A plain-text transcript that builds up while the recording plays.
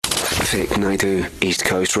Vic Naidu, East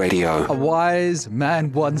Coast Radio. A wise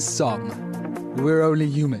man once sung, "We're only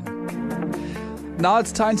human." Now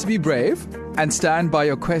it's time to be brave and stand by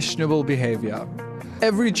your questionable behavior.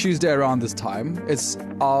 Every Tuesday around this time, it's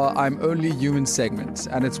our I'm Only Human segment,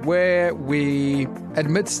 and it's where we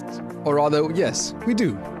admit, or rather, yes, we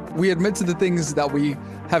do. We admit to the things that we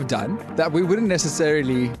have done that we wouldn't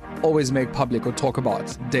necessarily always make public or talk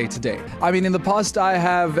about day to day. I mean, in the past, I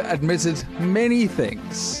have admitted many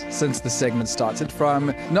things since the segment started,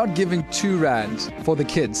 from not giving R2 for the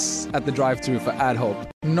kids at the drive-thru for Ad Hope,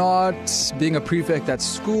 not being a prefect at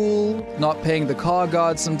school, not paying the car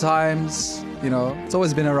guard sometimes. You know, it's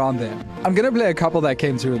always been around there. I'm going to play a couple that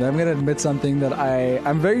came through, and I'm going to admit something that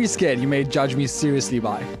I'm very scared you may judge me seriously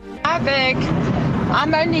by. Hi, Vic.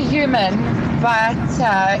 I'm only human, but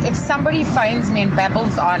if somebody phones me and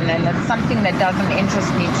babbles on and it's something that doesn't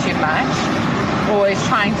interest me too much or is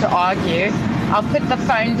trying to argue, I'll put the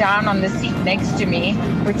phone down on the seat next to me,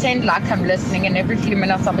 pretend like I'm listening, and every few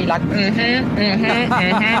minutes I'll be like,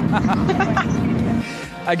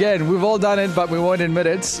 Again, we've all done it, but we won't admit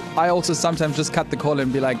it. I also sometimes just cut the call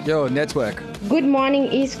and be like, yo, network. Good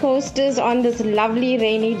morning, East Coasters, on this lovely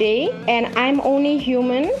rainy day. And I'm only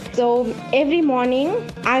human. So every morning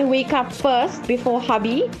I wake up first before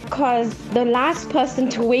hubby, because the last person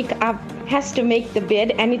to wake up has to make the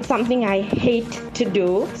bed, and it's something I hate to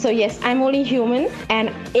do. So yes, I'm only human,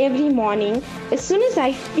 and every morning, as soon as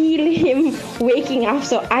I feel him waking up,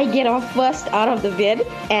 so I get off first out of the bed,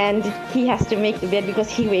 and he has to make the bed because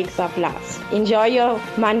he wakes up last. Enjoy your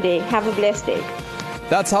Monday. Have a blessed day.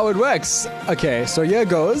 That's how it works. Okay, so here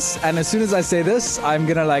goes. And as soon as I say this, I'm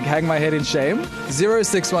gonna hang my head in shame.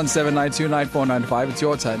 0617929495. It's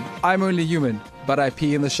your turn. I'm only human, but I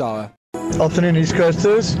pee in the shower. Afternoon, East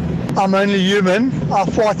Coasters. I'm only human. I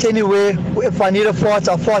fart anywhere. If I need a fart,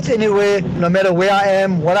 I'll fart anywhere, no matter where I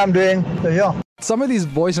am, what I'm doing. So yeah. Some of these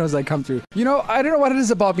voice notes that come through. You know, I don't know what it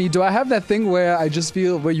is about me. Do I have that thing where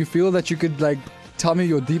where you feel that you could tell me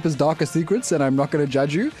your deepest, darkest secrets and I'm not going to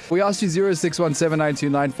judge you? We asked you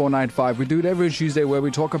 0617929495. We do it every Tuesday where we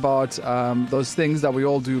talk about those things that we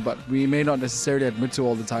all do, but we may not necessarily admit to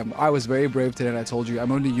all the time. I was very brave today and I told you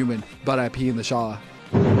I'm only human, but I pee in the shower.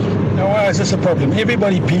 Now, why is this a problem?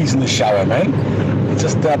 Everybody pees in the shower, man. It's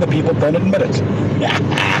just other people don't admit it.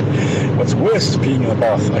 What's worse is peeing in the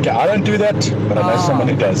bath. Okay, I don't do that, but I know someone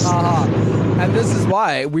who does. And this is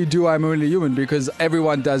why we do I'm Only Human, because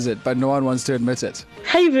everyone does it, but no one wants to admit it.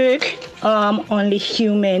 Hey Vic, I'm only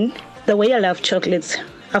human. The way I love chocolates,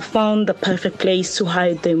 I found the perfect place to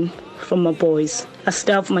hide them from my boys. I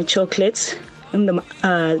stuff my chocolates in the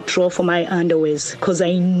drawer for my underwears, because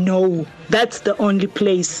I know that's the only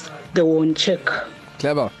place they won't check.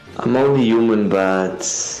 Clever. I'm only human, but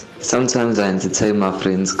sometimes I entertain my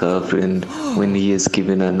friend's girlfriend when he is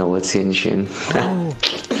giving her no attention.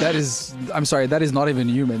 That is not even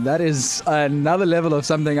human. That is another level of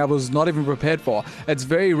something I was not even prepared for. It's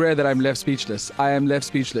very rare that I'm left speechless. I am left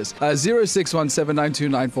speechless.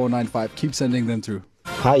 0617929495. Keep sending them through.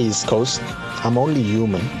 Hi, East Coast. I'm only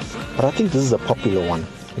human, but I think this is a popular one.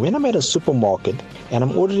 When I'm at a supermarket and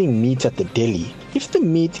I'm ordering meat at the deli, if the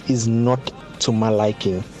meat is not to my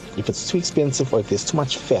liking, if it's too expensive or if there's too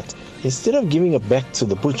much fat, instead of giving it back to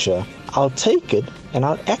the butcher, I'll take it and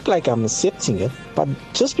I'll act like I'm accepting it, but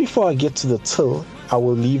just before I get to the till, I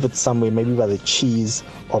will leave it somewhere, maybe by the cheese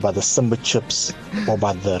or by the Simba chips or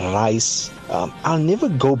by the rice. I'll never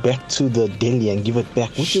go back to the deli and give it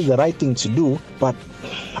back, which is the right thing to do, but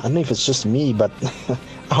I don't know if it's just me, but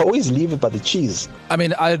I always leave it by the cheese. I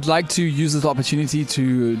mean, I'd like to use this opportunity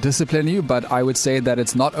to discipline you, but I would say that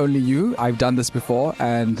it's not only you. I've done this before,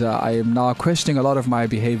 and I am now questioning a lot of my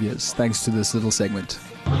behaviors thanks to this little segment.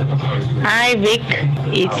 Hi Vic,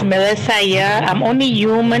 it's Melissa here. I'm only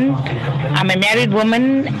human. I'm a married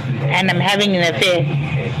woman and I'm having an affair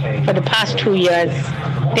for the past 2 years.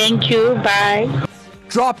 Thank you, bye.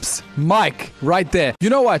 Drops mic right there. You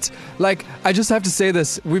know what? I just have to say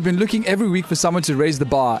this. We've been looking every week for someone to raise the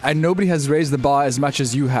bar, and nobody has raised the bar as much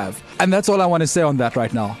as you have. And that's all I want to say on that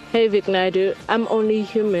right now. Hey Vic Naidu, I'm only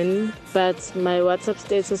human, but my WhatsApp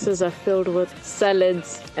statuses are filled with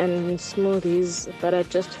salads and smoothies, but I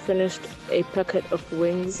just finished a packet of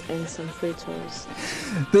wings and some Fritos.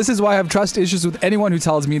 This is why I have trust issues with anyone who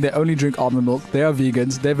tells me they only drink almond milk, they are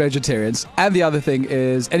vegans, they're vegetarians, and the other thing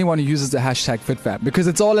is anyone who uses the hashtag FitFam, because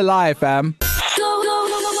it's all a lie, fam.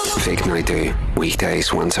 Vic Naidu,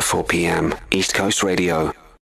 weekdays 1 to 4 p.m. East Coast Radio.